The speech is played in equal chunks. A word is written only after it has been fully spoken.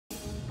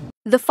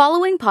The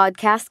following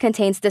podcast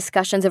contains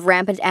discussions of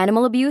rampant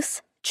animal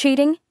abuse,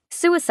 cheating,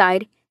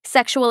 suicide,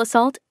 sexual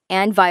assault,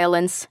 and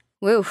violence.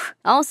 Woo.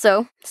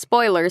 Also,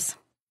 spoilers.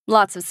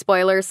 Lots of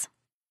spoilers.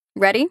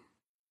 Ready?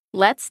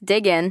 Let's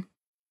dig in.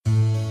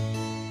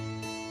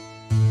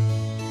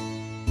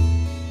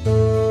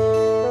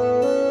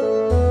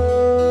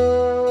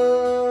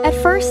 At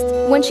first,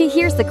 when she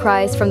hears the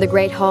cries from the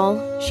Great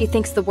Hall, she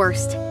thinks the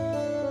worst.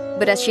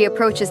 But as she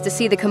approaches to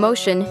see the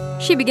commotion,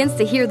 she begins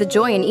to hear the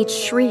joy in each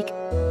shriek,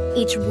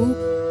 each whoop,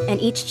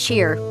 and each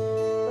cheer.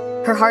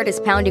 Her heart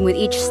is pounding with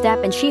each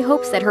step, and she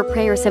hopes that her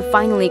prayers have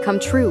finally come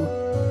true.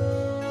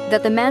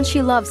 That the man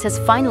she loves has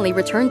finally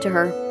returned to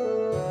her.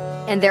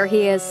 And there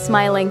he is,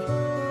 smiling,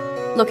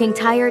 looking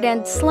tired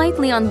and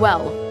slightly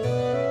unwell.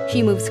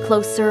 She moves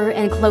closer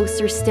and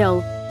closer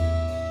still,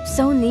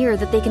 so near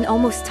that they can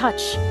almost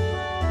touch.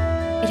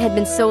 It had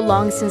been so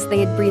long since they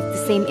had breathed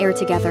the same air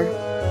together.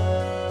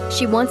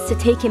 She wants to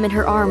take him in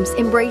her arms,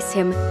 embrace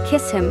him,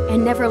 kiss him,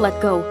 and never let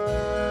go.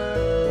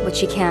 But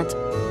she can't.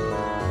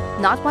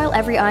 Not while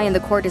every eye in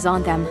the court is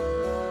on them.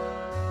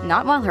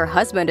 Not while her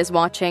husband is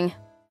watching.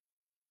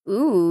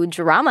 Ooh,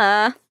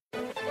 drama.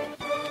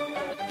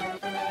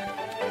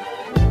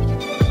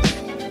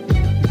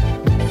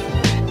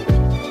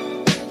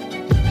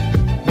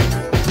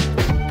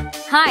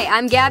 Hi,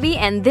 I'm Gabby,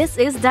 and this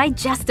is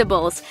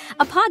Digestibles,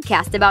 a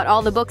podcast about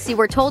all the books you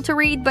were told to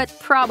read but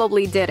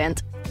probably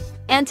didn't.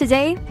 And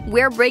today,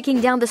 we're breaking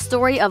down the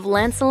story of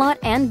Lancelot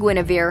and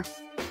Guinevere.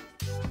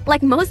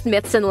 Like most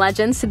myths and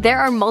legends, there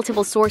are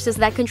multiple sources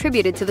that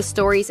contributed to the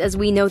stories as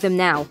we know them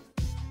now.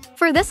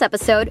 For this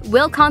episode,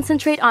 we'll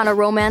concentrate on a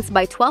romance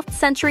by 12th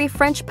century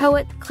French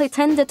poet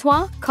Clétin de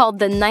Troyes called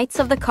The Knights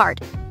of the Cart.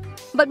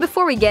 But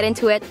before we get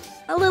into it,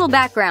 a little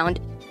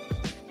background.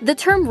 The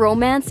term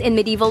romance in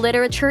medieval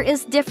literature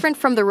is different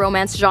from the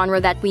romance genre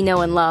that we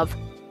know and love.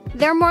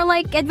 They're more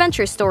like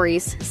adventure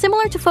stories,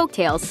 similar to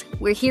folktales,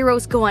 where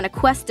heroes go on a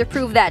quest to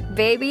prove that,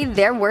 baby,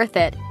 they're worth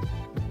it.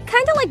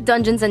 Kinda like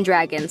Dungeons and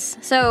Dragons,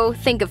 so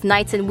think of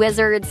knights and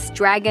wizards,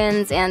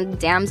 dragons, and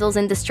damsels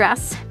in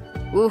distress.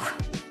 Ooh,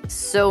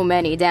 so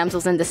many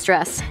damsels in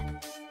distress.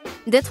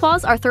 De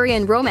Troyes'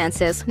 Arthurian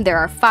romances, there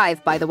are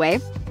 5 by the way,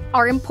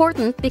 are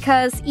important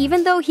because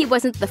even though he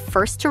wasn't the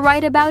first to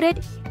write about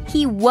it,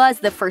 he was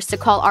the first to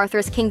call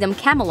Arthur's kingdom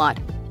Camelot,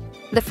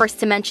 the first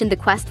to mention the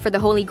quest for the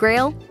Holy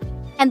Grail,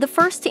 and the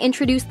first to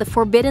introduce the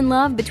forbidden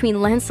love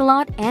between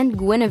Lancelot and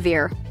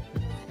Guinevere.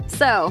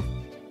 So,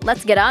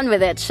 let's get on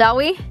with it, shall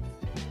we?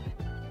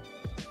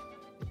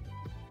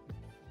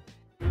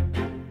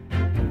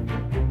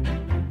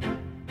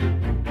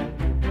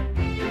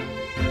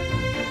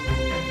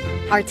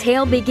 Our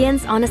tale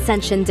begins on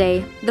Ascension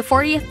Day, the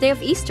 40th day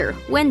of Easter,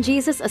 when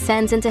Jesus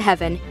ascends into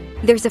heaven.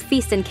 There's a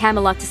feast in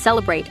Camelot to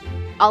celebrate.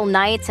 All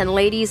knights and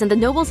ladies and the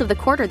nobles of the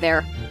court are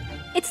there.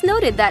 It's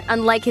noted that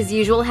unlike his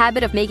usual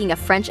habit of making a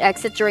French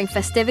exit during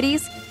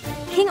festivities,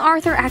 King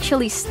Arthur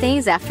actually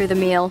stays after the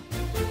meal.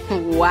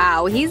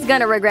 Wow, he's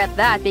gonna regret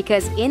that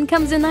because in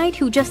comes a knight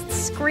who just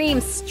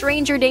screams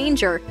stranger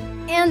danger.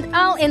 And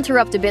I'll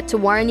interrupt a bit to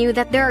warn you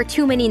that there are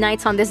too many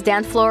knights on this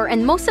dance floor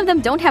and most of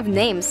them don't have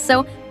names,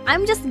 so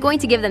I'm just going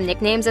to give them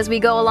nicknames as we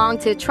go along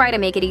to try to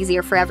make it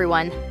easier for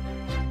everyone.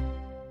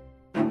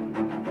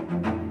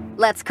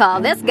 Let's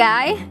call this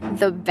guy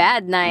the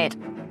Bad Knight.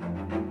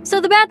 So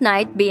the Bad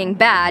Knight, being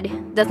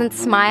bad, doesn't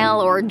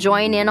smile or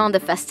join in on the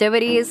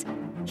festivities.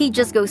 He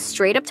just goes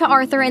straight up to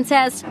Arthur and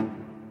says,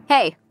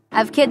 "Hey,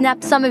 I've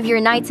kidnapped some of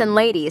your knights and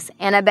ladies,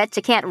 and I bet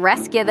you can't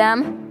rescue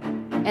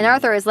them." And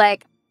Arthur is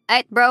like,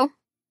 "Aight, bro."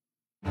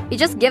 He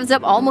just gives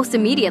up almost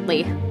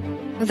immediately.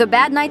 The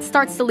Bad Knight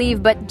starts to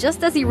leave, but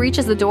just as he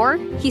reaches the door,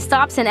 he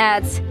stops and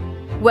adds,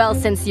 "Well,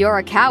 since you're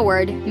a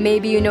coward,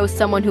 maybe you know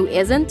someone who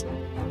isn't?"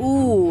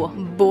 Ooh,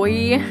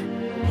 boy.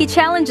 He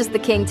challenges the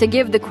king to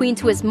give the queen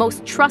to his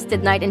most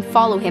trusted knight and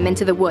follow him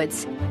into the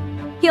woods.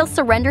 He'll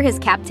surrender his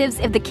captives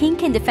if the king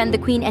can defend the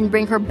queen and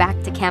bring her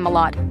back to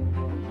Camelot.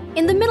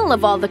 In the middle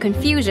of all the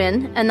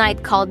confusion, a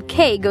knight called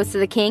Kay goes to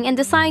the king and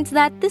decides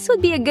that this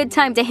would be a good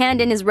time to hand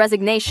in his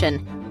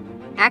resignation.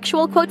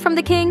 Actual quote from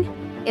the king?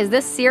 Is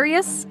this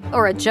serious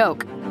or a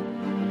joke?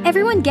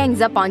 Everyone gangs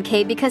up on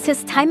Kay because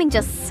his timing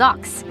just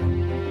sucks.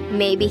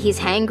 Maybe he's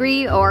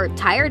hangry or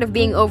tired of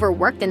being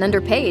overworked and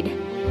underpaid.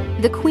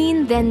 The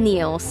queen then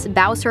kneels,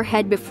 bows her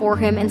head before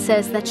him, and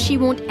says that she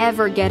won't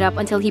ever get up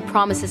until he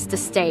promises to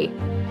stay.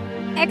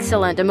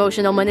 Excellent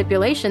emotional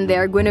manipulation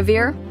there,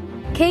 Guinevere.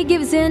 Kay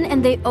gives in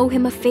and they owe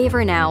him a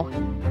favor now.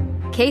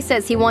 Kay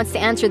says he wants to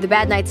answer the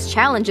Bad Knight's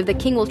challenge if the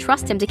king will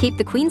trust him to keep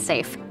the queen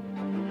safe.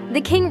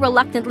 The king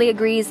reluctantly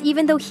agrees,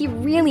 even though he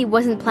really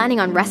wasn't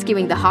planning on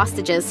rescuing the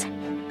hostages.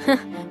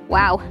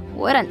 Wow,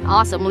 what an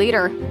awesome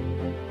leader.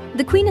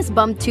 The queen is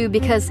bummed too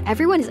because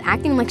everyone is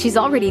acting like she's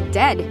already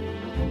dead.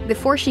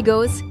 Before she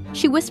goes,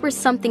 she whispers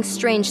something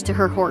strange to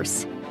her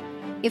horse.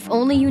 "If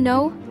only you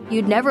know,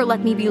 you'd never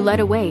let me be led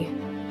away."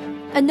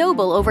 A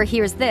noble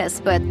overhears this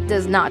but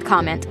does not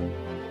comment.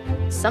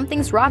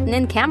 Something's rotten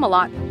in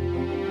Camelot.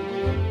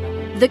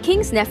 The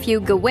king's nephew,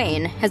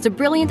 Gawain, has a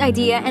brilliant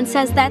idea and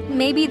says that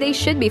maybe they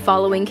should be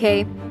following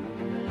Kay.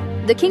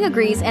 The king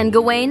agrees, and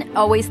Gawain,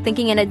 always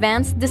thinking in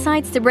advance,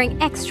 decides to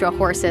bring extra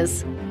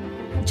horses.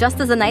 Just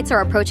as the knights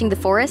are approaching the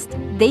forest,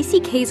 they see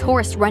Kay's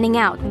horse running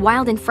out,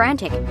 wild and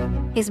frantic.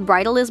 His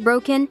bridle is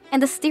broken,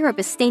 and the stirrup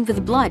is stained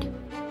with blood.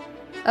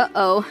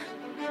 Uh-oh.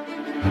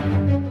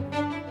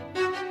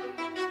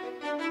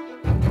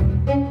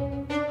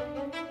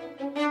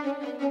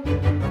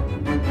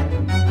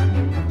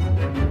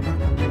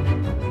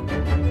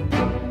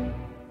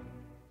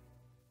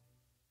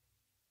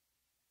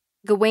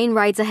 Gawain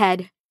rides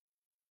ahead.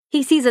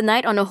 He sees a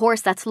knight on a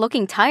horse that's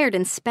looking tired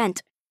and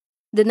spent.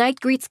 The knight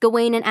greets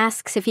Gawain and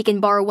asks if he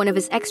can borrow one of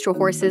his extra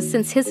horses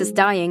since his is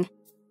dying.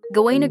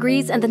 Gawain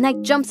agrees, and the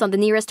knight jumps on the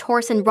nearest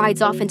horse and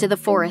rides off into the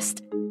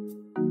forest.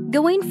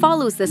 Gawain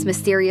follows this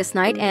mysterious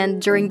knight and,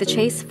 during the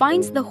chase,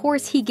 finds the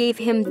horse he gave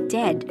him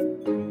dead.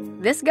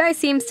 This guy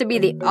seems to be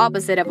the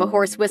opposite of a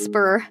horse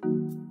whisperer.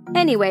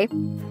 Anyway,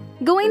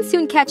 Gawain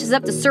soon catches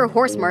up to Sir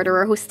Horse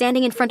Murderer, who's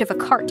standing in front of a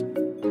cart.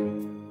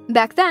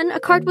 Back then, a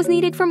cart was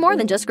needed for more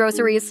than just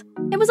groceries.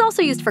 It was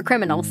also used for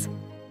criminals.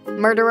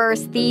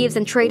 Murderers, thieves,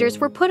 and traitors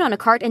were put on a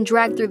cart and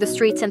dragged through the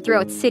streets and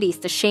throughout cities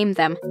to shame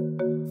them.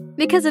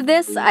 Because of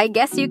this, I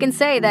guess you can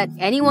say that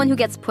anyone who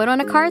gets put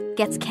on a cart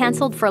gets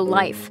cancelled for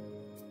life.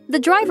 The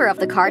driver of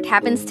the cart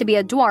happens to be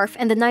a dwarf,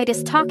 and the knight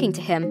is talking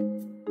to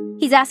him.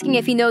 He's asking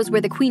if he knows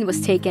where the queen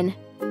was taken.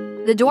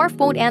 The dwarf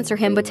won't answer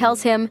him but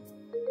tells him,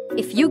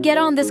 "If you get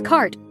on this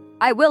cart,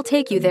 I will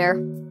take you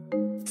there."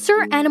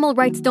 Sir Animal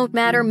Rights Don't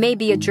Matter may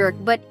be a jerk,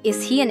 but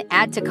is he an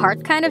add to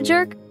cart kind of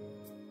jerk?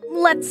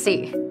 Let's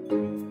see.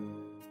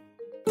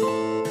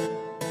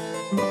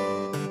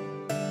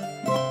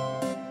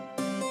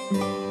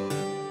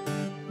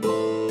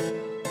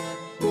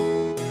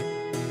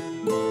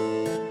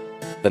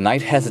 The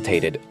knight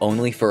hesitated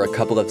only for a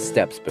couple of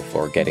steps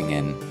before getting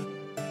in.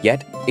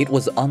 Yet, it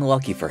was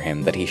unlucky for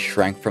him that he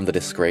shrank from the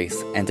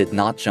disgrace and did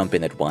not jump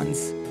in at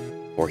once,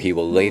 for he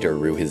will later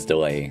rue his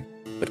delay.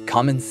 But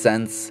common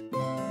sense,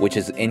 which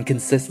is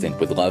inconsistent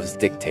with love's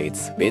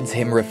dictates, bids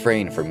him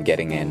refrain from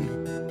getting in,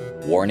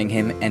 warning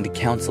him and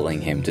counseling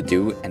him to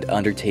do and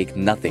undertake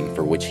nothing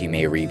for which he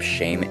may reap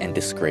shame and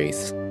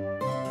disgrace.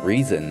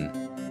 Reason,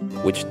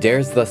 which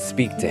dares thus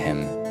speak to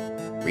him,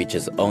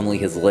 reaches only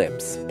his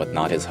lips, but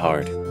not his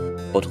heart.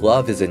 But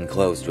love is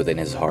enclosed within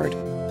his heart,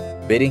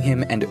 bidding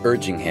him and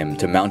urging him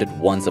to mount at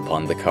once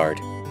upon the cart.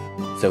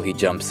 So he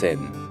jumps in,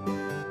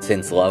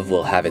 since love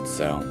will have it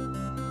so,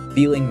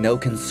 feeling no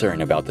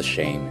concern about the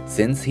shame,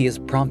 since he is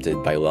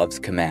prompted by love's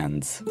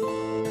commands.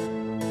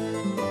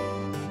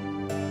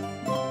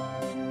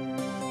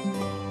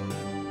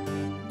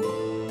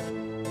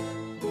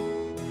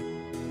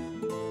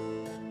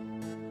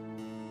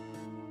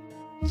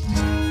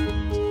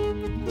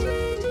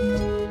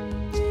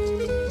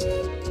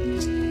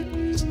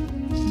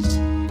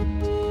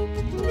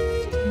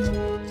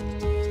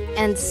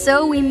 And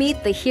so we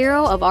meet the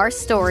hero of our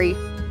story.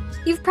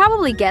 You've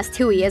probably guessed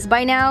who he is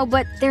by now,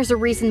 but there's a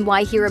reason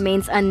why he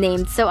remains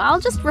unnamed, so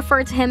I'll just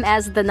refer to him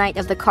as the Knight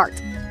of the Cart.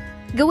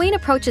 Gawain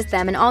approaches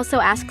them and also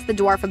asks the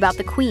dwarf about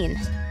the queen.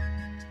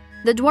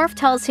 The dwarf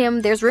tells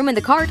him there's room in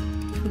the cart.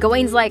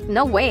 Gawain's like,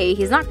 no way,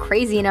 he's not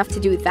crazy enough to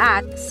do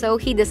that, so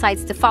he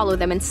decides to follow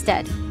them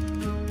instead.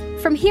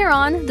 From here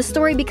on, the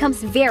story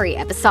becomes very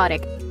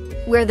episodic,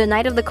 where the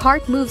Knight of the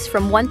Cart moves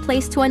from one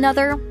place to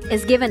another,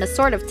 is given a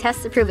sort of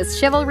test to prove his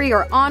chivalry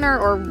or honor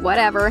or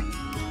whatever.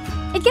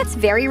 It gets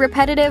very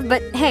repetitive,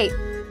 but hey,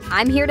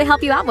 I'm here to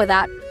help you out with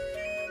that.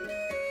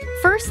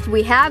 First,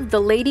 we have the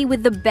lady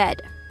with the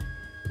bed.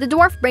 The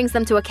dwarf brings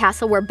them to a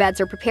castle where beds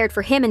are prepared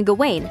for him and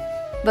Gawain,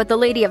 but the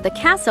lady of the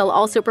castle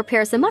also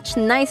prepares a much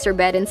nicer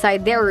bed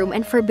inside their room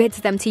and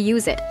forbids them to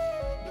use it.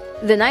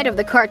 The Knight of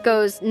the Cart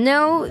goes,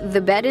 "No,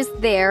 the bed is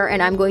there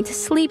and I'm going to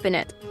sleep in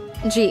it."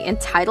 Gee,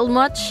 entitled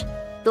much?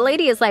 The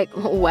lady is like,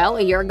 "Well,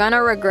 you're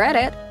gonna regret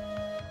it."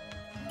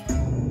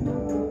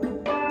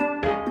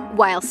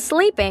 While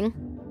sleeping,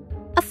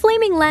 a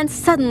flaming lance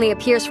suddenly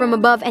appears from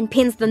above and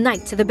pins the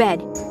knight to the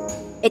bed.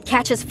 It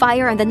catches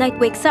fire and the knight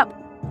wakes up.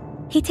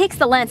 He takes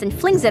the lance and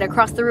flings it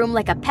across the room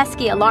like a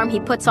pesky alarm he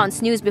puts on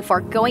snooze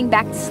before going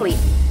back to sleep.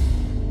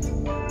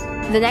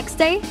 The next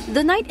day,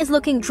 the knight is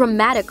looking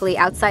dramatically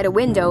outside a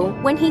window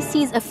when he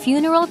sees a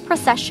funeral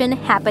procession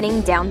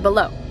happening down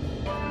below.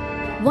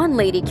 One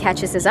lady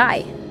catches his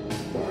eye.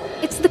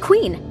 It's the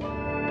queen.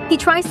 He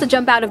tries to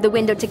jump out of the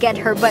window to get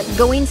her, but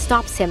Gawain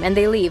stops him and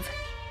they leave.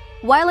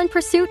 While in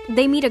pursuit,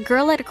 they meet a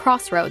girl at a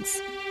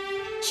crossroads.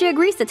 She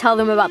agrees to tell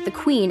them about the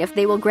queen if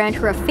they will grant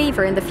her a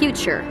favor in the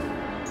future.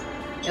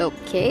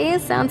 Okay,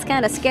 sounds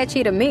kinda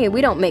sketchy to me.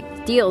 We don't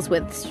make deals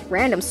with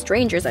random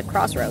strangers at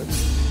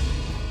crossroads.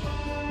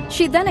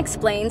 She then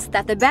explains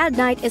that the bad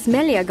knight is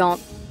Meleagant,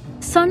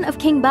 son of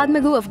King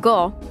Badmagu of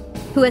Gaul,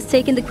 who has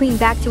taken the queen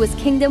back to his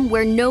kingdom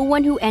where no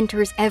one who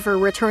enters ever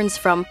returns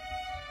from.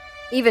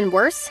 Even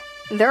worse,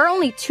 there are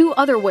only two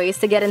other ways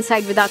to get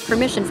inside without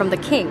permission from the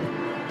king: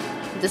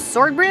 the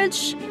sword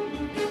bridge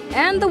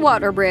and the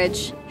water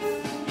bridge.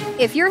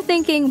 If you're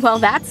thinking, well,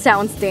 that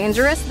sounds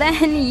dangerous,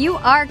 then you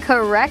are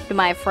correct,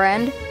 my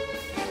friend.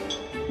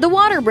 The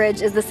water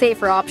bridge is the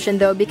safer option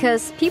though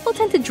because people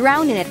tend to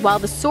drown in it, while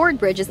the sword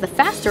bridge is the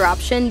faster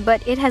option,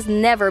 but it has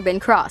never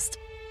been crossed.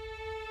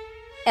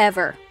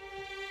 Ever.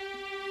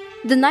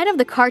 The Knight of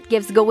the Cart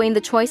gives Gawain the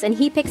choice and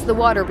he picks the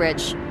water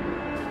bridge.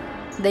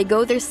 They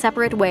go their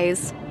separate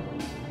ways.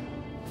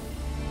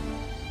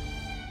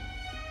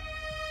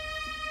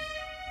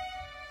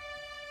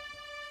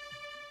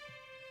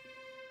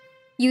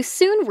 You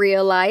soon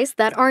realize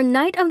that our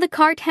Knight of the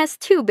Cart has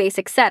two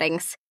basic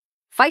settings: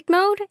 Fight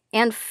Mode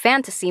and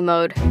Fantasy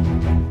Mode.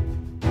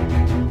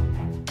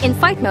 In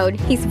Fight Mode,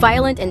 he's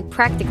violent and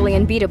practically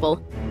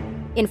unbeatable.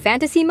 In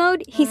Fantasy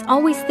Mode, he's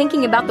always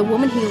thinking about the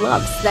woman he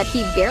loves, that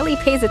he barely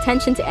pays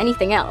attention to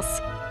anything else.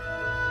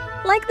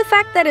 Like the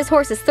fact that his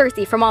horse is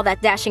thirsty from all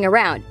that dashing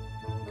around.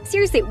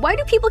 Seriously, why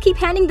do people keep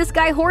handing this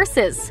guy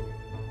horses?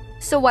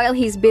 So while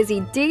he's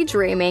busy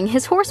daydreaming,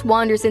 his horse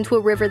wanders into a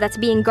river that's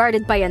being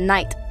guarded by a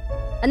knight.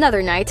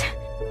 Another knight.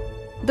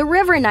 The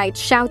River Knight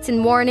shouts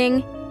in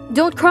warning,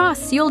 "Don't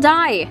cross, you'll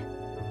die!"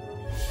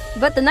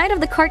 But the Knight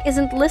of the Cart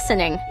isn't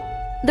listening.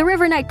 The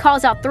River Knight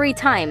calls out 3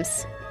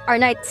 times. Our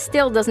knight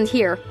still doesn't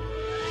hear.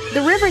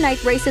 The River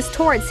Knight races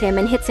towards him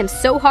and hits him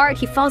so hard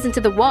he falls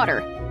into the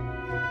water.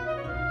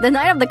 The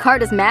Knight of the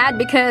Cart is mad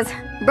because,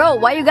 "Bro,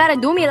 why you gotta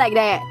do me like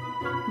that?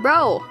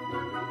 Bro."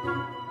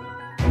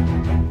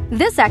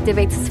 This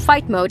activates his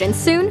fight mode and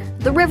soon,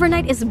 the River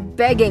Knight is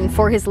begging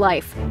for his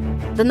life.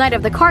 The Knight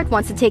of the Cart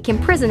wants to take him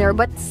prisoner,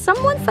 but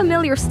someone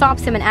familiar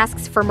stops him and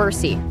asks for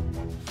mercy.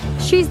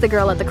 She's the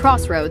girl at the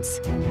crossroads.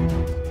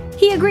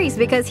 He agrees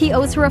because he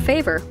owes her a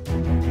favor.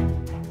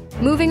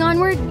 Moving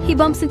onward, he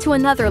bumps into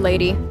another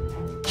lady.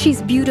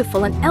 She's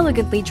beautiful and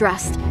elegantly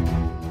dressed.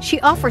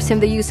 She offers him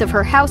the use of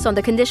her house on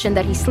the condition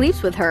that he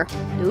sleeps with her.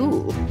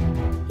 Ooh.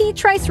 He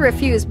tries to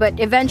refuse, but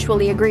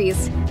eventually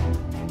agrees.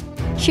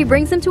 She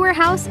brings him to her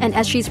house, and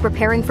as she's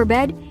preparing for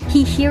bed,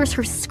 he hears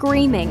her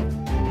screaming.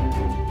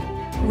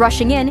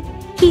 Rushing in,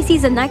 he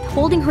sees a knight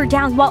holding her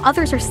down while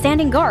others are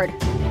standing guard.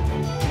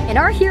 And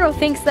our hero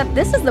thinks that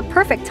this is the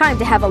perfect time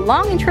to have a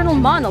long internal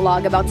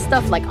monologue about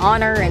stuff like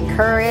honor and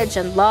courage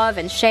and love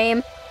and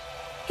shame.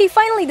 He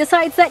finally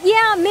decides that,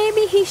 yeah,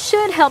 maybe he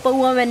should help a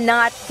woman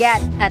not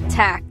get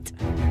attacked.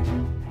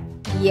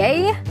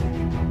 Yay?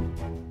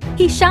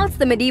 He shouts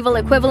the medieval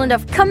equivalent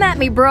of "Come at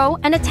me, bro,"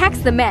 and attacks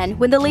the men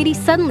when the lady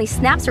suddenly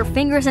snaps her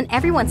fingers and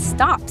everyone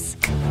stops.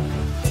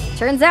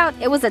 Turns out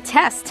it was a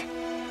test.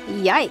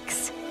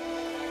 Yikes.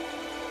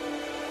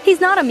 He's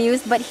not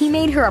amused, but he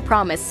made her a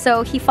promise,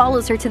 so he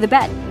follows her to the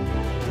bed.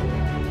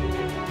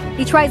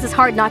 He tries his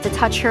hard not to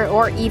touch her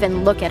or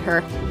even look at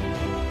her.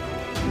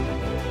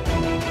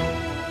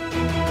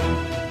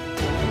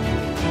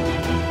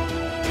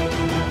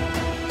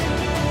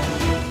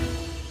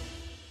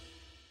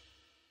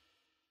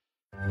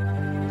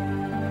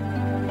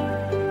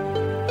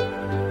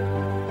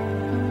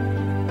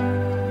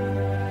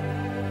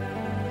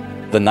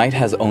 The knight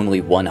has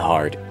only one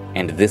heart,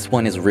 and this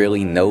one is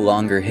really no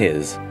longer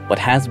his, but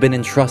has been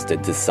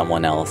entrusted to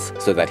someone else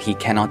so that he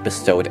cannot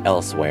bestow it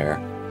elsewhere.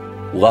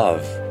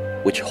 Love,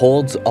 which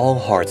holds all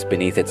hearts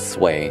beneath its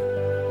sway,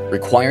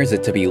 requires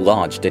it to be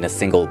lodged in a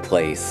single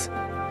place.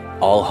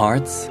 All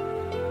hearts?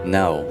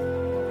 No,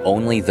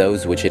 only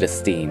those which it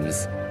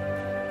esteems.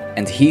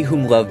 And he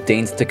whom love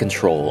deigns to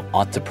control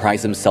ought to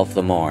prize himself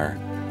the more.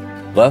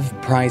 Love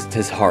prized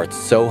his heart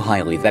so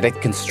highly that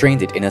it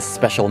constrained it in a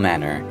special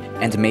manner,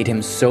 and made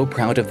him so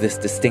proud of this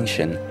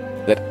distinction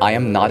that I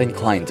am not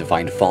inclined to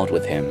find fault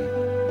with him,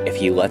 if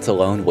he lets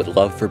alone what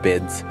love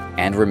forbids,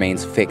 and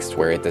remains fixed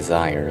where it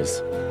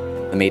desires.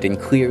 The maiden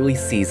clearly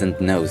sees and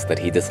knows that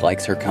he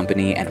dislikes her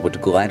company and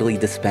would gladly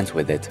dispense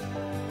with it,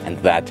 and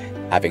that,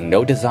 having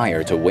no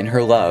desire to win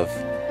her love,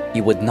 he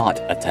would not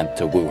attempt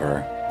to woo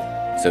her.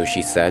 So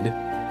she said,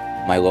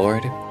 "My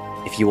lord,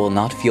 if you will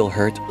not feel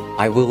hurt,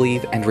 I will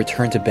leave and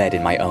return to bed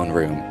in my own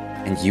room,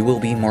 and you will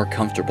be more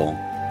comfortable.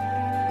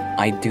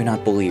 I do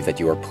not believe that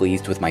you are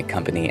pleased with my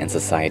company and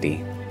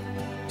society.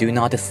 Do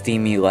not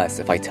esteem me less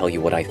if I tell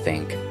you what I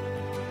think.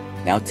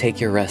 Now take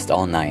your rest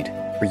all night,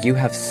 for you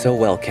have so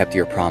well kept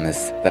your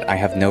promise that I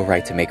have no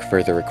right to make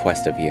further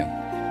request of you.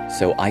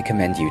 So I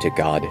commend you to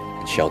God,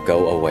 and shall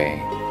go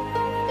away."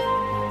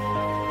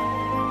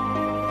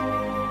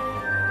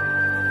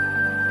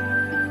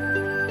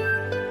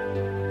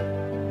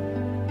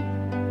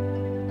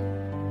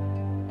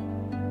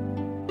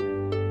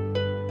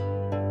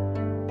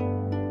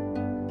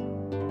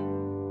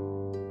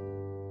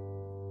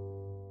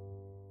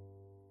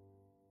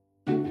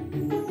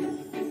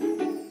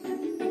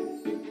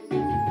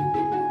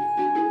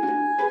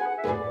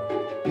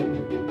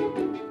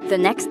 The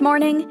next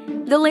morning,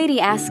 the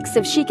lady asks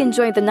if she can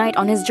join the knight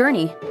on his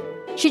journey.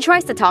 She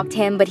tries to talk to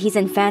him, but he's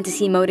in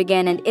fantasy mode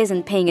again and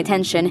isn't paying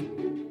attention.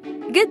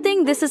 Good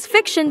thing this is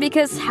fiction,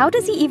 because how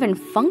does he even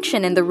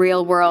function in the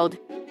real world?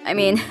 I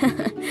mean,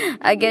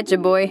 I get you,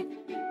 boy.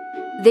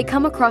 They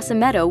come across a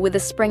meadow with a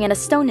spring and a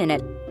stone in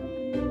it.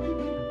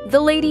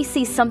 The lady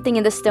sees something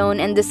in the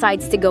stone and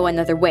decides to go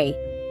another way.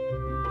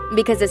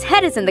 Because his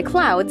head is in the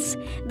clouds,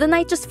 the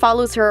knight just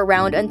follows her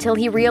around until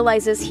he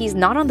realizes he's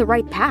not on the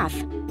right path.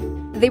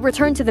 They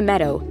return to the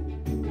meadow.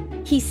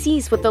 He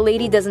sees what the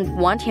lady doesn't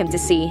want him to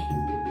see.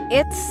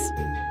 It's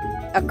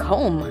a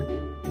comb.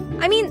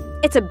 I mean,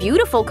 it's a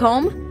beautiful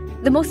comb.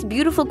 The most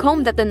beautiful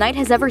comb that the knight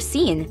has ever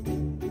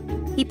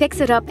seen. He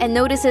picks it up and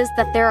notices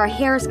that there are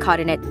hairs caught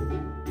in it.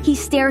 He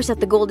stares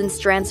at the golden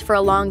strands for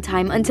a long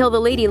time until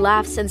the lady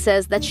laughs and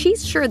says that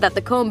she's sure that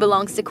the comb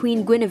belongs to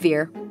Queen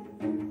Guinevere.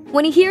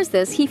 When he hears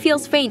this, he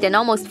feels faint and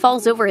almost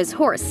falls over his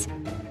horse.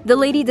 The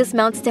lady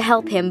dismounts to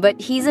help him, but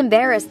he's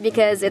embarrassed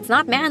because it's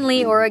not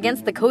manly or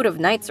against the code of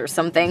knights or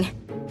something.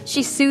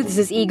 She soothes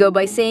his ego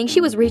by saying she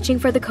was reaching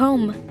for the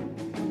comb.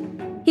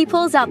 He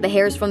pulls out the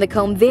hairs from the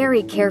comb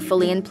very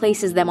carefully and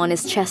places them on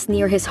his chest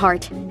near his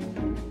heart.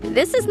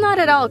 This is not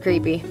at all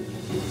creepy.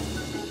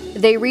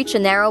 They reach a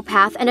narrow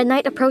path and a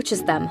knight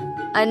approaches them.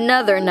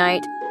 Another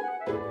knight.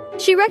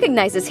 She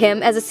recognizes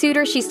him as a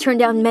suitor she's turned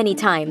down many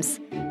times.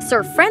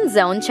 Sir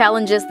Friendzone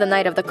challenges the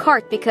Knight of the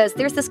Cart because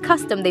there's this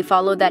custom they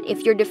follow that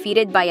if you're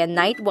defeated by a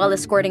knight while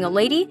escorting a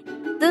lady,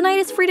 the knight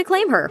is free to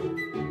claim her.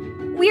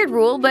 Weird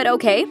rule, but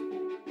okay.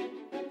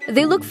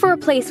 They look for a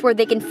place where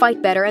they can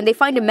fight better and they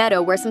find a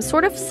meadow where some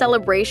sort of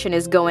celebration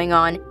is going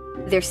on.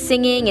 They're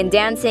singing and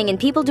dancing and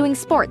people doing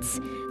sports.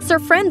 Sir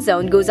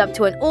Friendzone goes up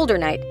to an older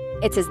knight.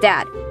 It's his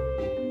dad.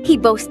 He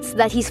boasts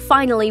that he's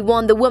finally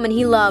won the woman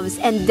he loves,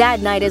 and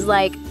Dad Knight is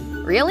like,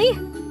 really?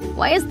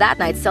 Why is that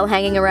knight still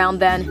hanging around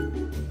then?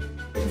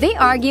 They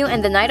argue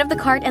and the Knight of the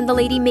Cart and the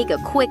lady make a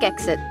quick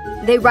exit.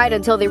 They ride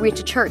until they reach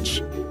a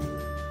church.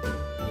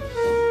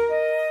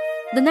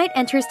 The knight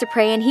enters to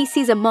pray and he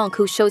sees a monk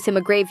who shows him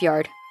a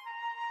graveyard.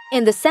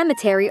 In the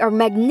cemetery are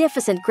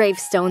magnificent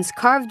gravestones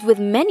carved with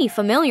many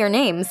familiar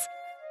names.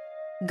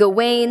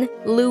 Gawain,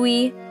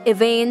 Louis,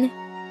 Yvain.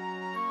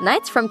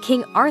 Knights from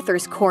King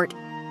Arthur's court.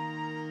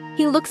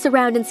 He looks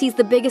around and sees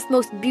the biggest,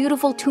 most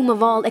beautiful tomb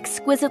of all,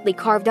 exquisitely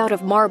carved out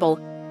of marble.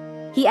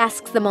 He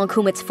asks the monk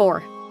whom it's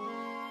for.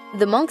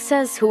 The monk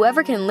says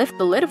whoever can lift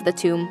the lid of the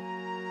tomb.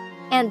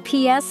 And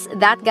P.S.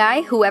 that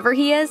guy, whoever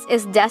he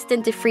is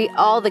destined to free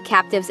all the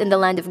captives in the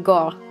land of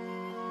Gaul.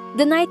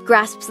 The knight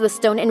grasps the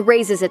stone and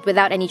raises it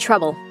without any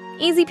trouble.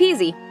 Easy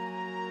peasy.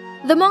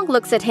 The monk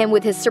looks at him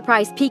with his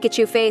surprised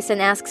Pikachu face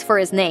and asks for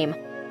his name.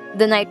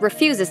 The knight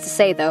refuses to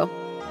say, though.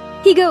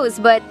 He goes,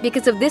 but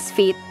because of this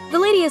feat, the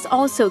lady is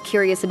also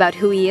curious about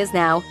who he is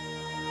now.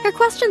 Her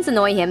questions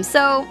annoy him,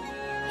 so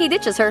he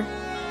ditches her.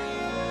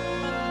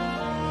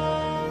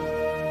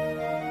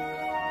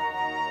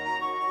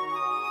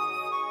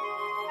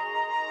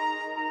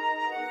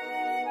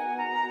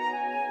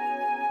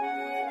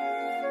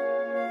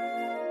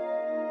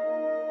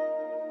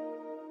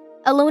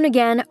 Alone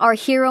again, our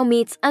hero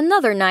meets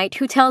another knight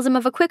who tells him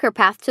of a quicker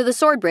path to the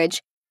sword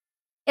bridge.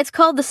 It's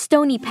called the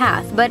Stony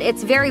Path, but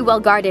it's very well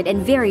guarded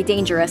and very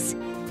dangerous.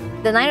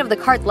 The Knight of the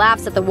Cart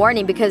laughs at the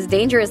warning because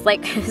danger is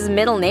like his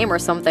middle name or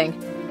something.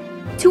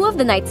 Two of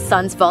the knight's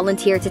sons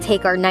volunteer to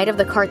take our Knight of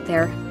the Cart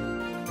there.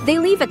 They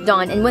leave at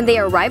dawn, and when they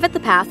arrive at the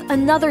path,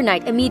 another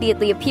knight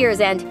immediately appears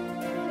and...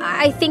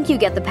 I think you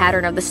get the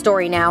pattern of the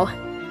story now.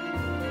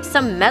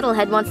 Some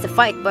metalhead wants to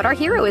fight, but our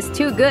hero is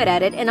too good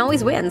at it and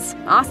always wins.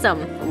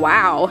 Awesome.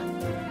 Wow.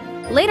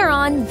 Later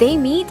on, they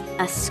meet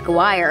a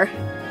squire.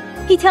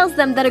 He tells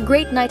them that a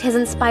great knight has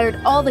inspired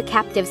all the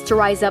captives to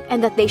rise up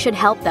and that they should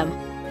help them.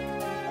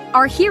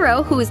 Our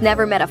hero, who has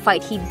never met a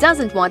fight he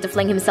doesn't want to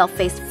fling himself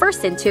face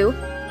first into,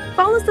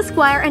 follows the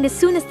squire, and as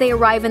soon as they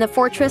arrive in the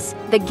fortress,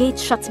 the gate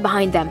shuts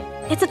behind them.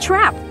 It's a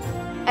trap.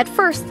 At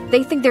first,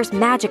 they think there's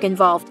magic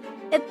involved.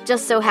 It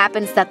just so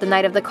happens that the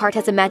Knight of the Cart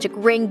has a magic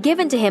ring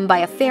given to him by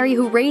a fairy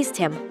who raised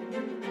him.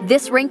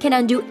 This ring can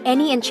undo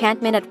any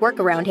enchantment at work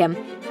around him,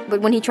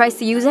 but when he tries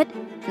to use it,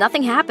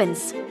 nothing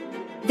happens.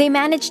 They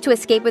manage to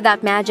escape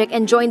without magic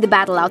and join the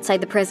battle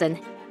outside the prison.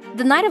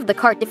 The Knight of the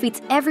Cart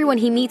defeats everyone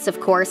he meets, of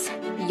course.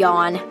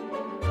 Yawn.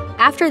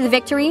 After the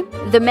victory,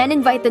 the men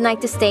invite the knight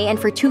to stay, and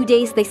for 2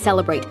 days they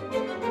celebrate.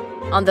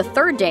 On the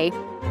third day,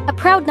 a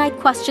proud knight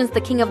questions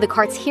the King of the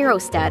Cart's hero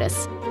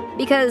status.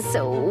 Because,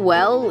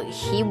 well,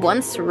 he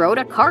once rode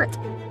a cart.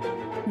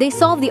 They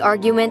solve the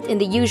argument in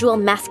the usual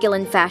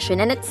masculine fashion,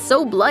 and it's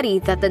so bloody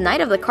that the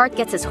Knight of the Cart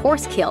gets his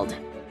horse killed.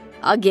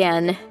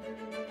 Again.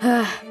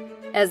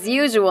 As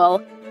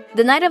usual,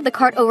 the Knight of the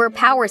Cart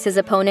overpowers his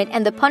opponent,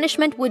 and the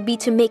punishment would be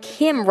to make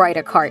him ride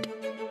a cart.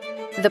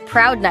 The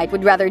proud knight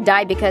would rather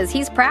die because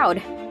he's proud.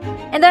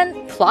 And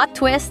then, plot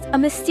twist, a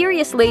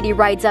mysterious lady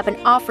rides up and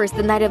offers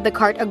the Knight of the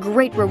Cart a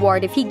great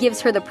reward if he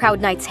gives her the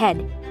proud knight's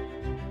head.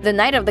 The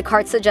Knight of the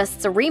Cart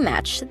suggests a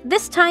rematch,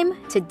 this time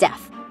to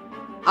death.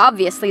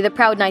 Obviously, the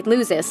proud knight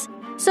loses,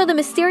 so the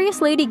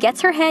mysterious lady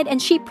gets her head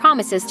and she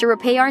promises to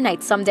repay our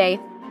knight someday.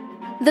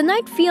 The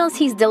knight feels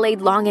he's delayed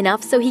long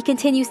enough, so he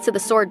continues to the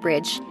sword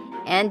bridge.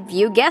 And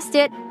you guessed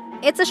it,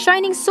 it's a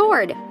shining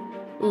sword.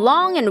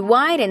 Long and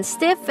wide and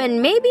stiff,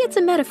 and maybe it's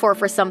a metaphor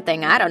for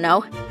something, I don't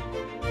know.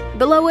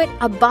 Below it,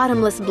 a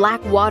bottomless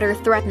black water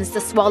threatens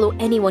to swallow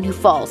anyone who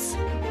falls.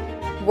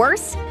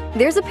 Worse,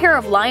 there's a pair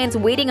of lions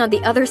waiting on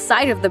the other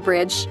side of the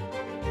bridge.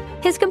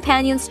 His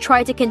companions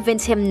try to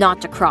convince him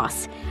not to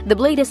cross. The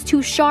blade is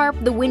too sharp,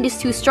 the wind is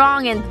too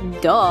strong,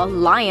 and duh,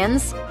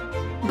 lions.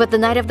 But the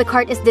Knight of the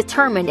Cart is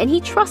determined and he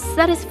trusts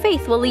that his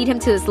faith will lead him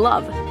to his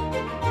love.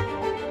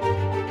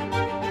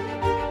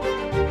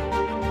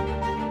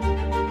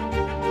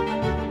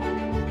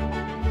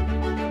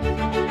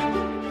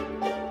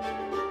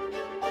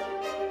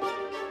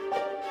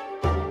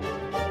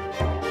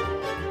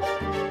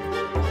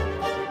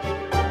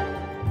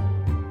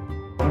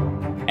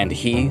 And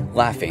he,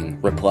 laughing,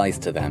 replies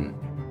to them,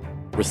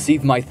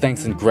 "Receive my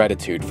thanks and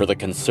gratitude for the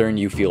concern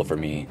you feel for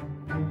me.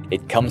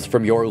 It comes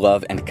from your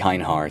love and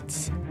kind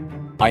hearts.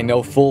 I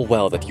know full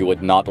well that you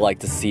would not like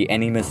to see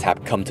any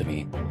mishap come to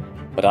me,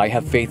 but I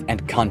have faith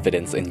and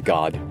confidence in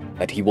God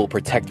that He will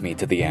protect me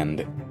to the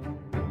end.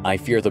 I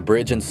fear the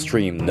bridge and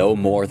stream no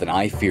more than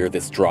I fear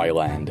this dry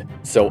land,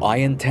 so I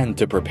intend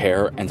to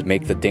prepare and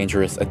make the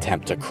dangerous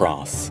attempt to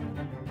cross.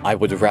 I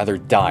would rather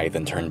die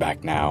than turn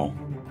back now."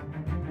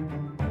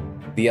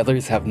 The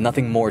others have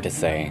nothing more to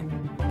say,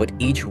 but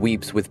each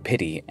weeps with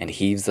pity and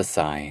heaves a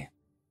sigh.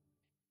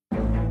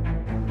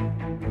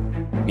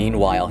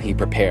 Meanwhile, he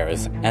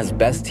prepares, as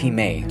best he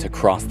may, to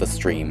cross the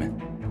stream.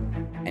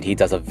 And he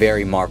does a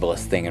very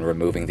marvelous thing in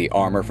removing the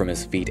armor from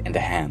his feet and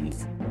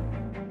hands.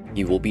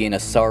 He will be in a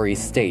sorry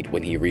state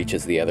when he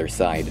reaches the other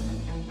side.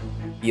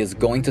 He is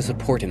going to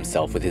support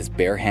himself with his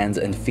bare hands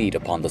and feet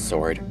upon the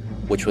sword,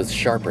 which was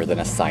sharper than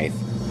a scythe.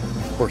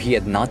 For he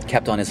had not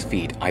kept on his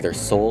feet either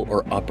sole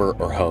or upper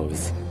or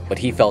hose, but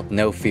he felt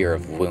no fear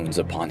of wounds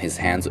upon his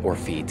hands or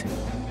feet.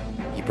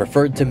 He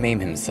preferred to maim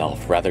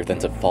himself rather than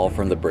to fall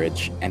from the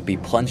bridge and be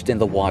plunged in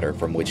the water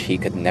from which he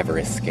could never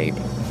escape.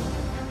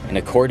 In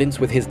accordance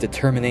with his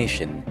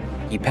determination,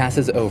 he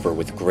passes over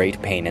with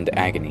great pain and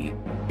agony,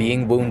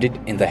 being wounded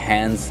in the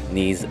hands,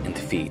 knees, and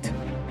feet.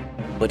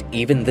 But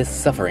even this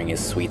suffering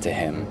is sweet to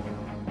him,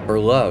 for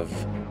love,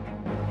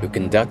 who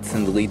conducts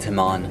and leads him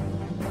on,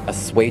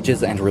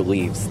 assuages and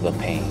relieves the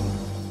pain.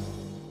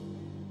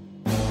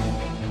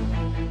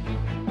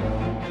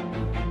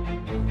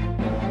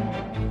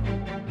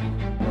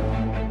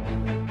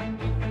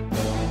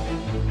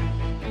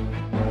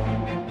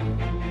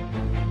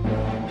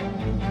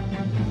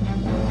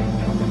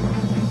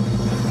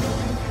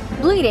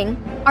 Bleeding,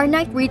 our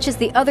knight reaches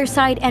the other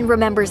side and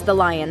remembers the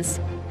lions.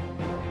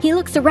 He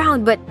looks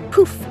around, but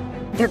poof,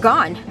 they're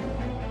gone.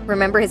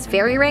 Remember his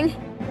fairy ring?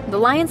 The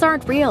lions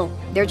aren't real,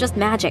 they're just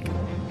magic.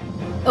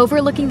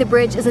 Overlooking the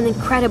bridge is an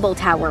incredible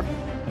tower.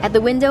 At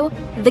the window,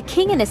 the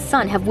king and his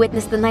son have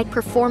witnessed the knight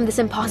perform this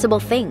impossible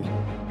thing.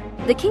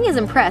 The king is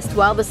impressed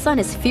while the son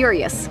is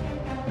furious.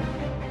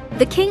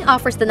 The king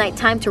offers the knight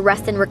time to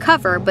rest and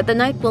recover, but the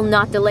knight will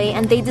not delay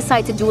and they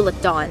decide to duel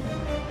at dawn.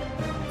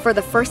 For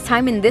the first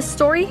time in this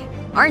story,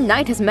 our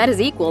knight has met his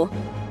equal.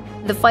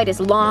 The fight is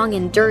long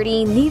and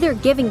dirty, neither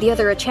giving the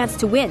other a chance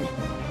to win.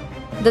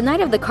 The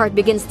Knight of the Cart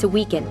begins to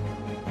weaken.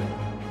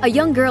 A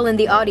young girl in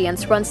the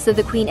audience runs to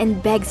the queen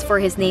and begs for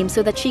his name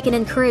so that she can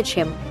encourage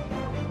him.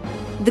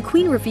 The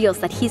queen reveals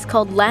that he's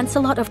called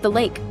Lancelot of the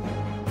Lake.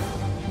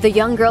 The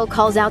young girl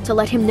calls out to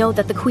let him know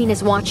that the queen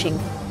is watching.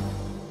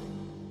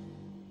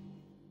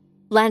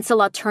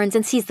 Lancelot turns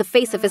and sees the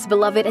face of his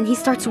beloved and he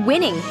starts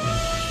winning.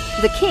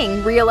 The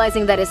king,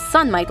 realizing that his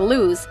son might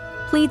lose,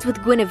 pleads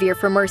with Guinevere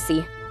for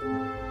mercy.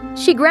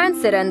 She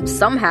grants it and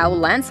somehow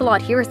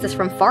Lancelot hears this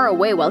from far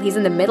away while he's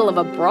in the middle of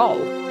a brawl.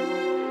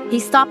 He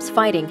stops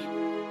fighting.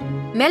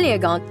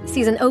 Meleagant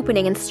sees an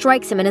opening and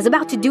strikes him and is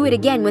about to do it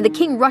again when the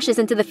king rushes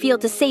into the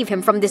field to save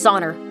him from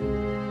dishonor.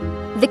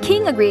 The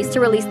king agrees to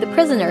release the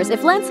prisoners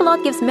if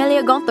Lancelot gives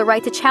Meleagant the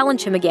right to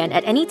challenge him again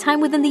at any time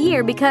within the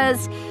year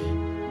because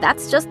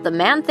that's just the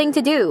man thing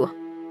to do.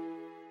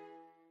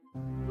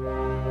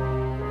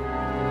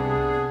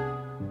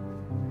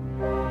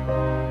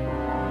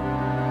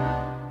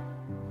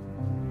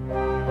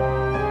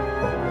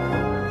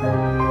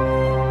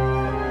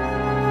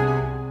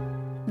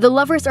 The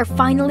lovers are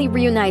finally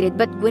reunited,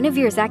 but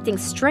Guinevere is acting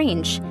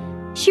strange.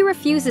 She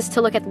refuses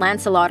to look at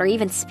Lancelot or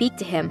even speak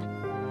to him.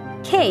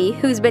 Kay,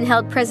 who's been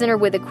held prisoner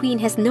with the queen,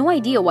 has no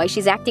idea why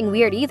she's acting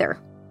weird either.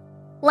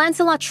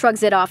 Lancelot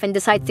shrugs it off and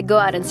decides to go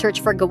out and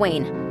search for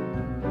Gawain.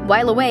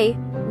 While away,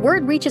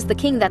 word reaches the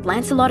king that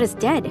Lancelot is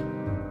dead.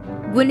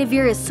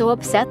 Guinevere is so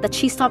upset that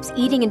she stops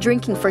eating and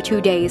drinking for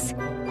 2 days.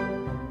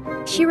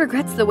 She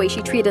regrets the way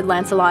she treated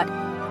Lancelot.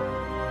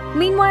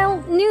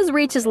 Meanwhile, news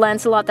reaches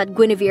Lancelot that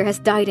Guinevere has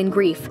died in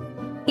grief.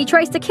 He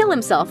tries to kill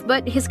himself,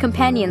 but his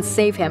companions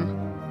save him.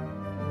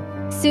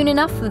 Soon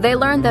enough, they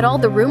learn that all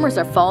the rumors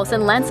are false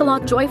and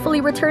Lancelot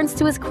joyfully returns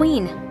to his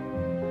queen.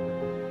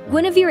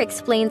 Guinevere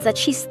explains that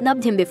she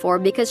snubbed him before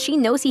because she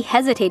knows he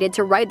hesitated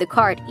to ride the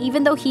cart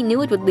even though he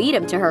knew it would lead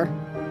him to her.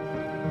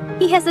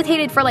 He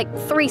hesitated for like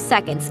 3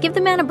 seconds, give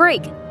the man a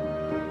break.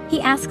 He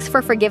asks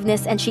for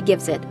forgiveness and she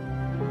gives it.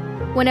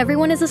 When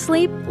everyone is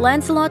asleep,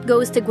 Lancelot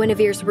goes to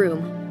Guinevere's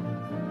room.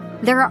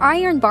 There are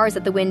iron bars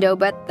at the window,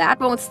 but that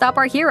won't stop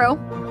our hero.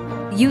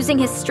 Using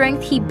his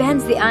strength, he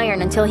bends the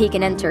iron until he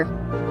can enter.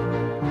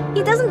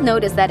 He doesn't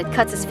notice that it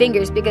cuts his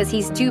fingers because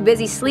he's too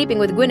busy sleeping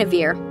with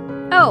Guinevere.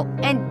 Oh,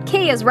 and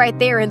Kay is right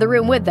there in the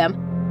room with them.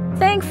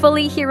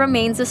 Thankfully, he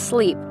remains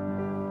asleep.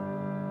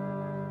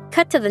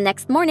 Cut to the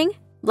next morning.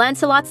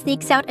 Lancelot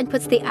sneaks out and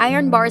puts the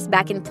iron bars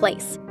back in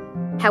place.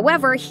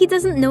 However, he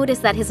doesn't notice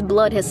that his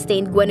blood has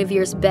stained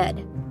Guinevere's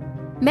bed.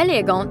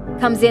 Meleagant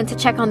comes in to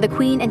check on the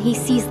queen and he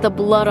sees the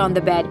blood on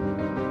the bed.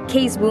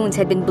 Kay's wounds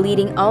had been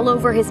bleeding all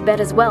over his bed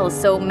as well,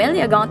 so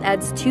Meleagant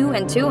adds 2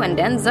 and 2 and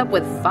ends up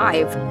with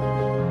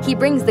 5. He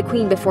brings the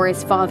queen before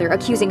his father,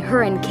 accusing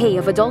her and Kay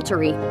of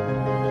adultery.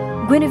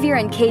 Guinevere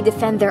and Kay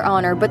defend their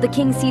honor, but the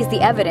king sees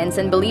the evidence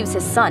and believes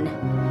his son.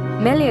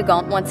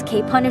 Meleagant wants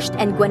Kay punished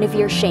and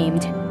Guinevere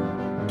shamed.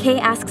 Kay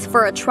asks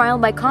for a trial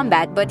by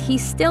combat, but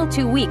he's still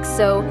too weak,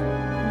 so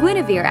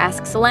Guinevere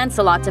asks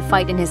Lancelot to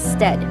fight in his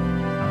stead.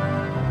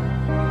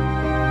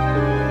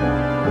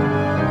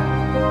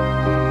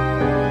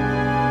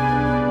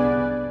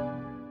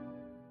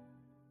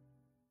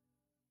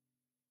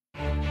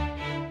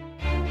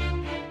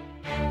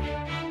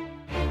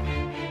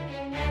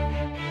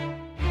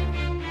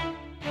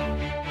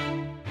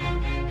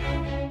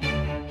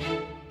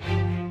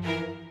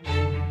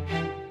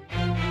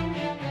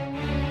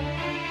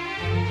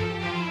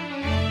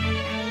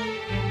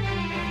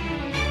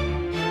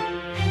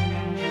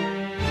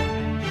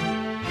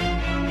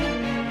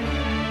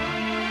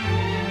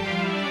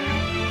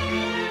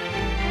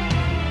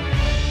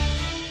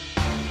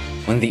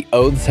 When the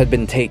oaths had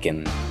been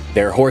taken,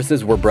 their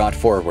horses were brought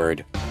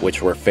forward,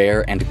 which were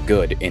fair and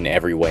good in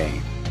every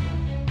way.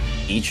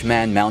 Each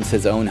man mounts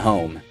his own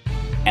home,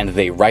 and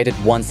they ride at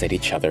once at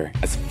each other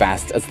as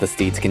fast as the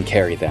steeds can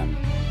carry them.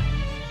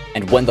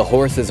 And when the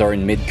horses are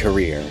in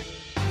mid-career,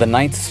 the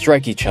knights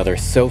strike each other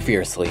so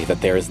fiercely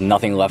that there is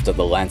nothing left of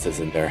the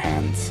lances in their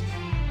hands.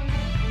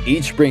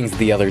 Each brings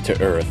the other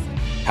to earth,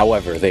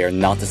 however they are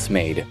not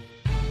dismayed,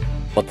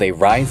 but they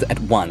rise at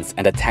once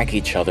and attack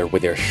each other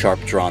with their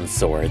sharp-drawn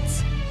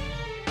swords.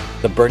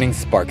 The burning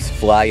sparks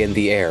fly in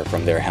the air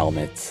from their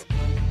helmets.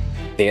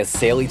 They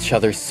assail each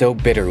other so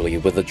bitterly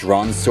with the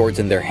drawn swords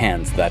in their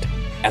hands that,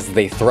 as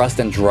they thrust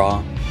and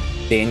draw,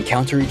 they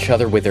encounter each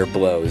other with their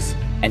blows,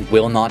 and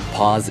will not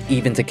pause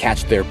even to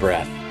catch their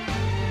breath.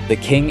 The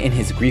king, in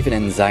his grief and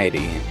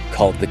anxiety,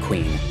 called the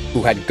queen,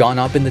 who had gone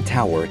up in the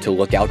tower to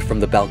look out from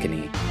the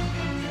balcony.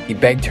 He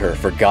begged her,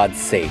 for God's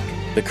sake,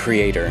 the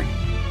Creator,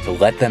 to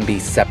let them be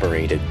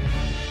separated.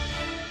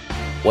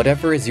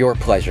 "Whatever is your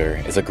pleasure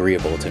is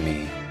agreeable to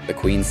me," the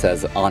queen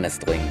says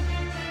honestly.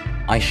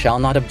 "I shall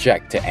not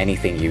object to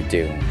anything you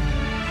do."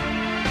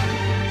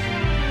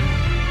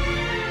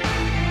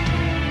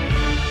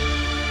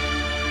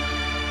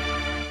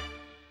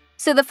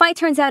 So the fight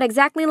turns out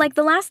exactly like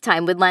the last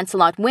time, with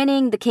Lancelot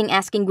winning, the king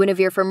asking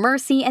Guinevere for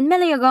mercy, and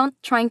Meleagant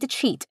trying to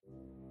cheat.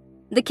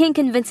 The king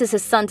convinces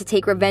his son to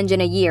take revenge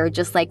in a year,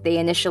 just like they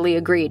initially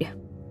agreed.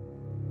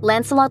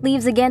 Lancelot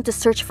leaves again to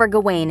search for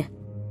Gawain.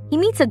 He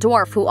meets a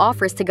dwarf who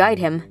offers to guide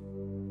him.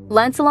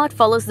 Lancelot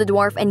follows the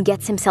dwarf and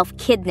gets himself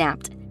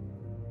kidnapped.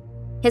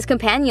 His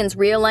companions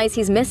realize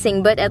he's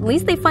missing, but at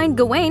least they find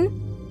Gawain.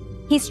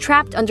 He's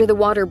trapped under the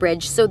water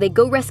bridge, so they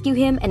go rescue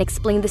him and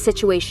explain the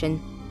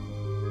situation.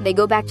 They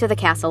go back to the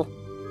castle.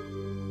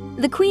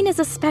 The queen is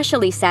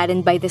especially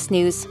saddened by this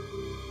news.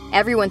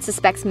 Everyone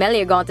suspects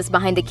Meleagant is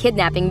behind the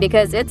kidnapping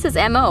because it's his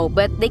MO,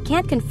 but they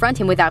can't confront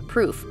him without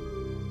proof.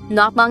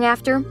 Not long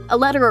after, a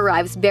letter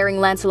arrives bearing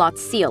Lancelot's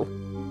seal.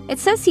 It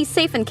says he's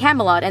safe in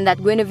Camelot and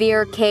that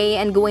Guinevere, Kay,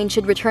 and Gawain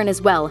should return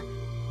as well.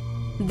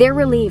 They're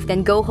relieved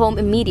and go home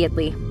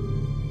immediately.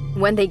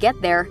 When they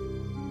get there,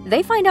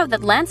 they find out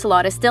that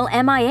Lancelot is still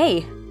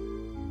MIA.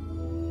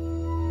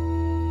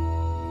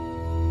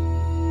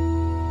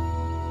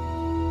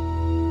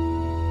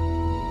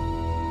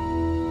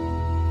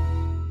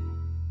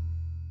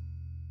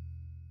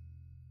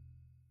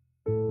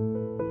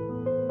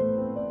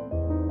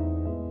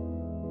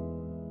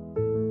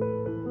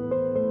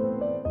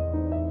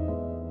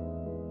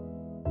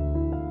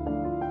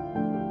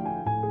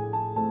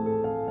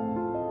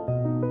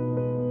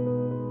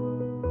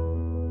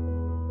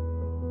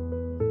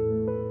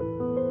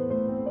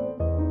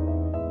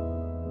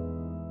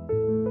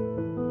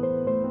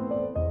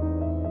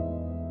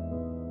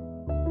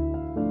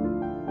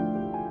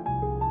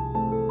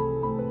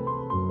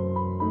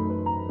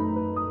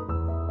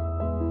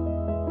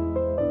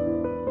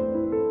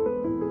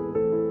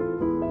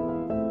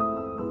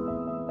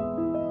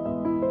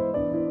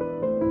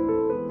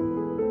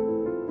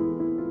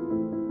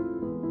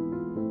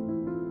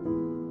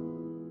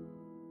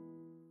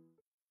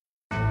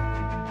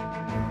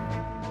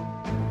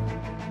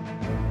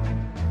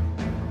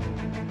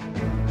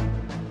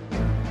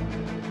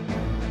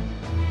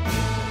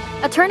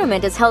 A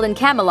tournament is held in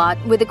Camelot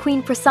with the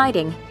queen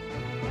presiding.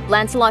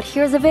 Lancelot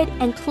hears of it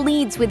and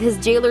pleads with his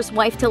jailer's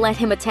wife to let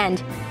him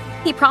attend.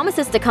 He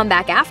promises to come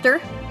back after.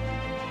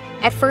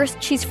 At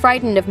first, she's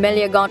frightened of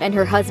Meleagant and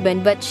her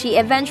husband, but she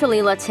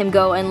eventually lets him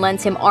go and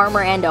lends him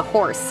armor and a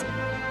horse.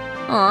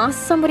 Aw,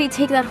 somebody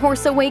take that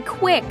horse away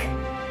quick!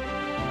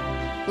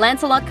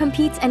 Lancelot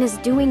competes and is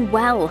doing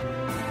well.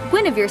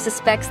 Guinevere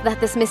suspects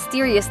that this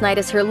mysterious knight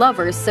is her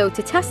lover, so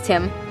to test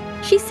him,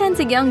 she sends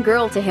a young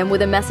girl to him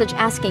with a message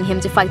asking him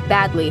to fight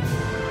badly.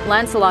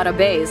 Lancelot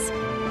obeys.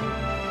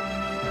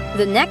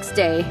 The next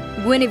day,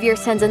 Guinevere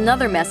sends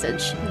another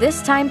message,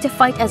 this time to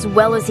fight as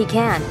well as he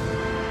can.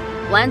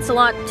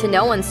 Lancelot, to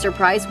no one's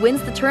surprise,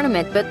 wins the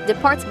tournament but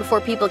departs before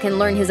people can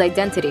learn his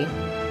identity.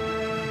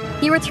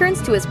 He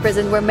returns to his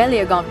prison where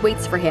Meleagant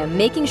waits for him,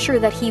 making sure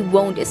that he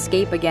won't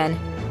escape again.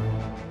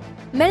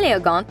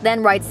 Meleagant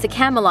then rides to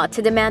Camelot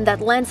to demand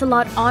that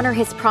Lancelot honor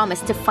his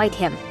promise to fight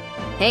him.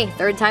 Hey,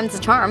 third time's a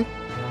charm.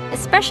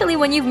 Especially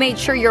when you've made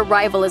sure your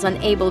rival is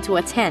unable to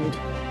attend.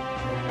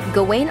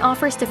 Gawain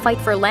offers to fight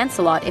for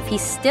Lancelot if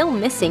he's still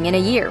missing in a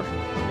year.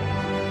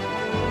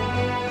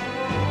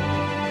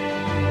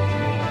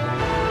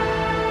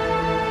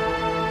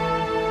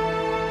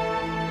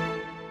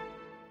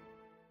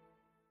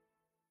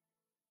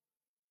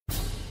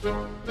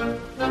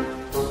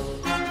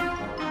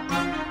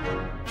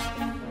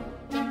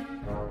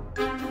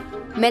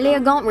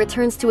 Meleagant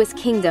returns to his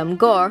kingdom,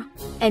 Gore,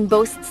 and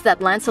boasts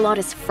that Lancelot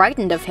is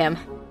frightened of him.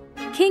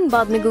 King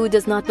Bodmegu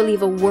does not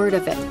believe a word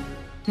of it.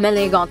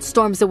 Meleagant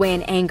storms away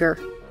in anger.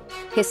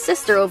 His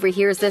sister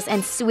overhears this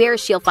and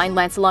swears she'll find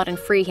Lancelot and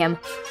free him.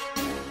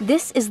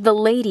 This is the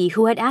lady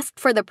who had asked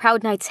for the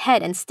Proud Knight's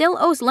head and still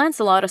owes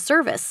Lancelot a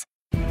service.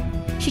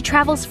 She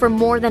travels for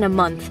more than a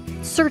month,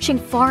 searching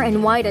far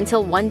and wide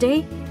until one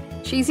day,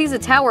 she sees a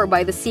tower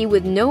by the sea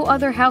with no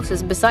other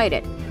houses beside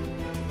it.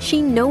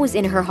 She knows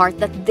in her heart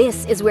that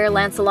this is where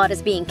Lancelot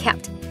is being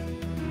kept.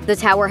 The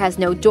tower has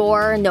no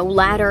door, no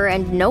ladder,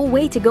 and no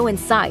way to go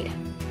inside.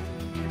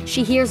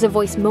 She hears a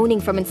voice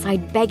moaning from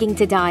inside, begging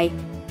to die.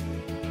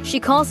 She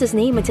calls his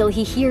name until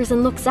he hears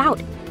and looks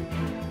out.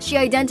 She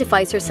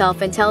identifies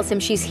herself and tells him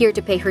she's here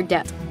to pay her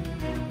debt.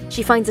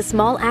 She finds a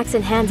small axe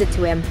and hands it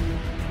to him.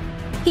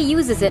 He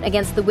uses it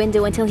against the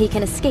window until he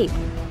can escape.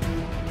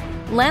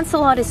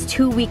 Lancelot is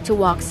too weak to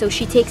walk, so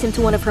she takes him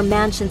to one of her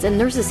mansions and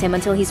nurses him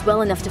until he's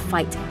well enough to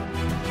fight.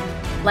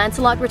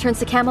 Lancelot returns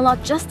to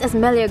Camelot just as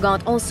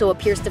Meleagant also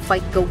appears to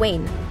fight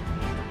Gawain.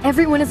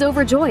 Everyone is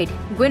overjoyed,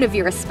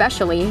 Guinevere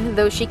especially,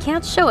 though she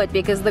can't show it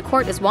because the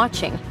court is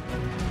watching.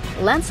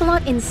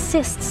 Lancelot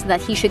insists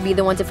that he should be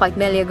the one to fight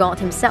Meleagant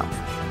himself.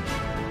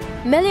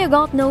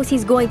 Meleagant knows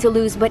he's going to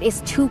lose but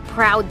is too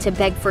proud to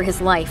beg for his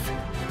life.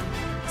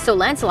 So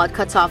Lancelot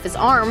cuts off his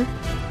arm,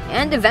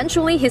 and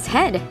eventually his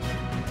head.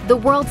 The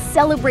world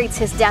celebrates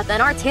his death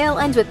and our tale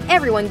ends with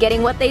everyone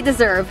getting what they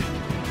deserve.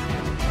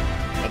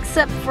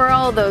 Except for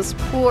all those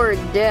poor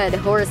dead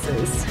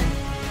horses.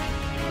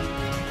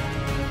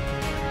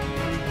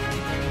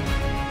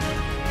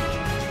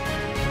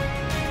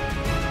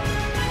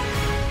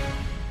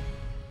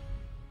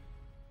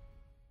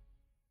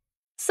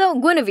 So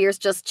Guinevere's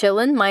just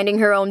chillin', minding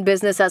her own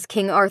business as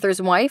King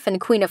Arthur's wife and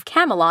Queen of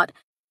Camelot,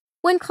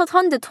 when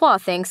Cloton de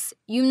Troyes thinks,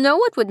 you know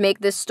what would make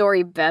this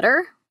story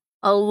better?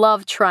 A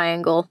love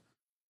triangle.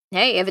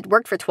 Hey, if it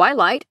worked for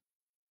Twilight.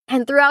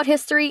 And throughout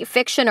history,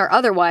 fiction or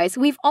otherwise,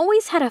 we've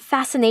always had a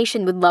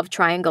fascination with love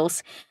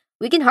triangles.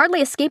 We can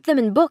hardly escape them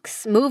in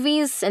books,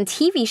 movies, and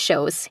TV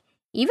shows,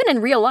 even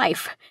in real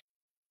life.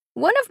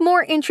 One of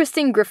more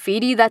interesting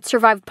graffiti that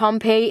survived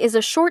Pompeii is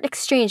a short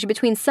exchange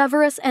between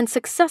Severus and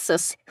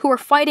Successus, who were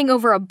fighting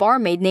over a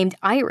barmaid named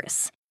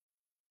Iris.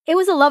 It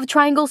was a love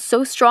triangle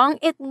so strong,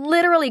 it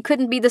literally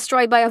couldn't be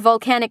destroyed by a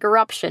volcanic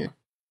eruption.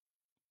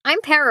 I'm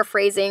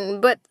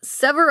paraphrasing, but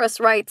Severus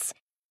writes,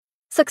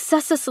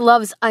 Successus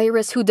loves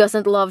Iris who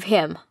doesn't love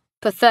him.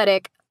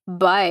 Pathetic.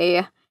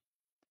 Bye.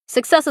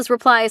 Successus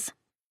replies,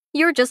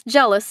 You're just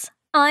jealous.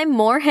 I'm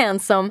more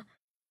handsome.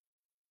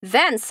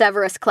 Then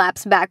Severus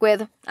claps back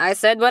with, I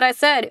said what I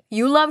said.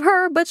 You love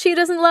her, but she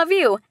doesn't love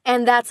you.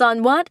 And that's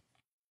on what?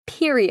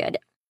 Period.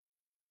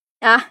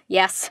 Ah,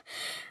 yes.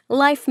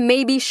 Life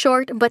may be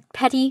short, but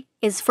petty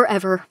is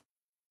forever.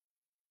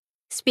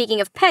 Speaking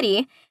of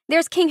petty,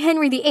 there's King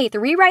Henry VIII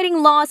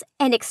rewriting laws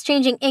and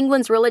exchanging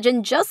England's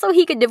religion just so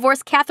he could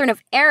divorce Catherine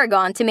of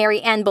Aragon to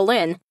marry Anne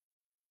Boleyn.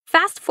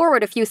 Fast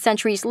forward a few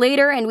centuries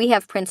later, and we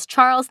have Prince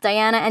Charles,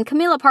 Diana, and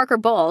Camilla Parker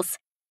Bowles.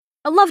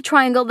 A love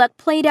triangle that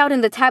played out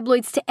in the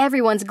tabloids to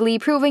everyone's glee,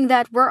 proving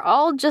that we're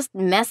all just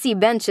messy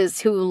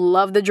benches who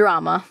love the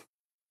drama.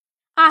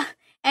 Ah,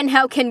 and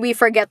how can we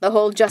forget the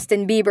whole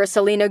Justin Bieber,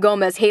 Selena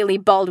Gomez, Hailey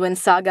Baldwin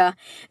saga?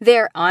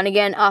 They're on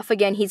again, off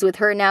again, he's with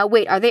her now.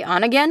 Wait, are they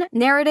on again?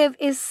 Narrative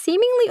is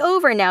seemingly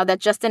over now that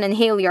Justin and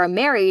Hailey are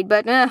married,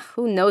 but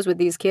who knows with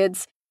these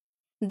kids?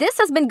 This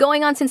has been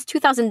going on since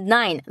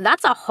 2009.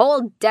 That's a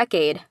whole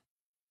decade.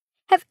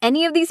 Have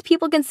any of these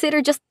people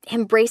considered just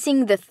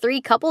embracing the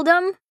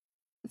three-coupledom?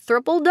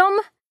 Thrippledom?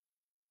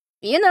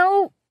 You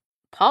know,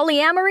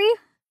 polyamory?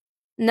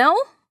 No?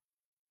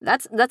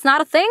 That's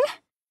not a thing?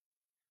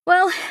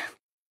 Well,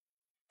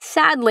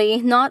 sadly,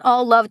 not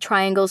all love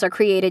triangles are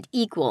created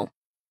equal.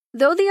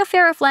 Though the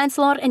affair of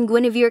Lancelot and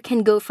Guinevere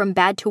can go from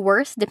bad to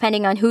worse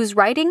depending on who's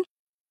writing,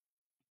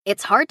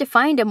 it's hard to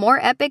find a more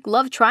epic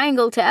love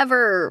triangle to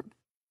ever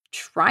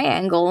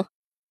triangle.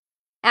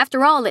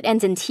 After all, it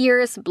ends in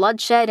tears,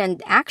 bloodshed,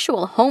 and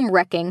actual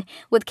home-wrecking,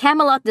 with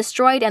Camelot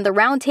destroyed and the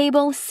Round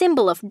Table,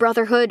 symbol of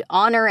brotherhood,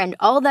 honor, and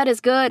all that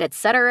is good,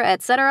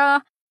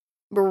 etc.,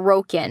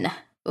 broken.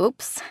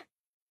 Oops.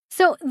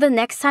 So, the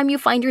next time you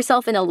find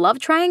yourself in a love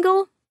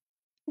triangle,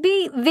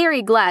 be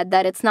very glad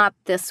that it's not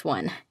this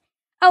one.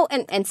 Oh,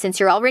 and since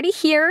you're already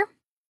here,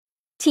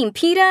 Team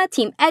Pita,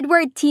 Team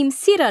Edward, Team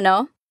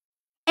Cyrano,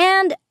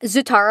 and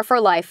Zutara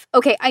for life.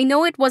 Okay, I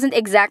know it wasn't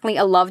exactly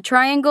a love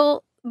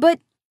triangle, but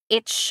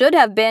it should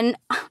have been.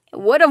 It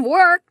would have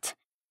worked.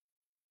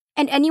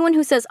 And anyone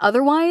who says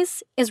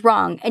otherwise is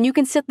wrong, and you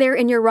can sit there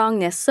in your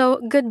wrongness,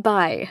 so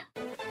goodbye.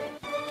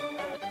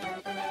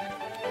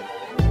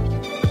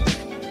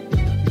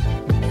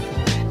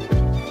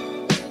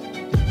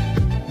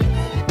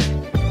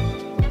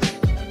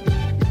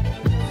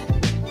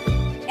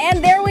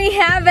 And there we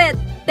have it!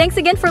 Thanks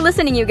again for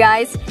listening, you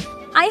guys.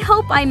 I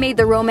hope I made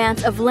the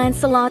romance of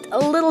Lancelot a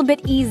little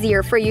bit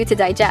easier for you to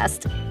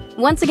digest.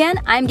 Once again,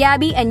 I'm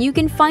Gabby, and you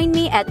can find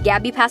me at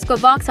Gabby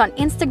Pascovox on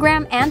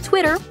Instagram and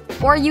Twitter,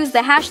 or use the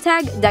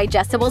hashtag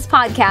Digestibles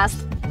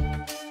Podcast.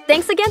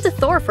 Thanks again to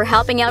Thor for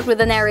helping out with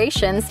the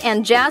narrations,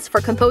 and Jazz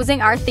for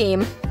composing our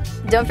theme.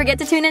 Don't forget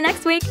to tune in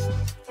next week.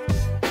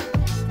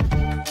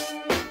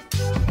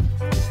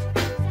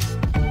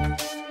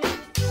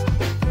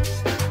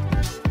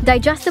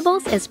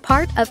 Digestibles is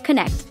part of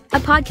Connect, a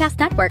podcast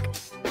network,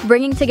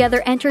 bringing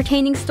together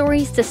entertaining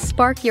stories to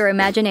spark your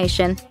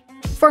imagination.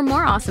 For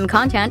more awesome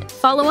content,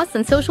 follow us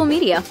on social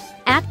media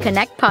at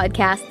Connect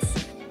Podcasts.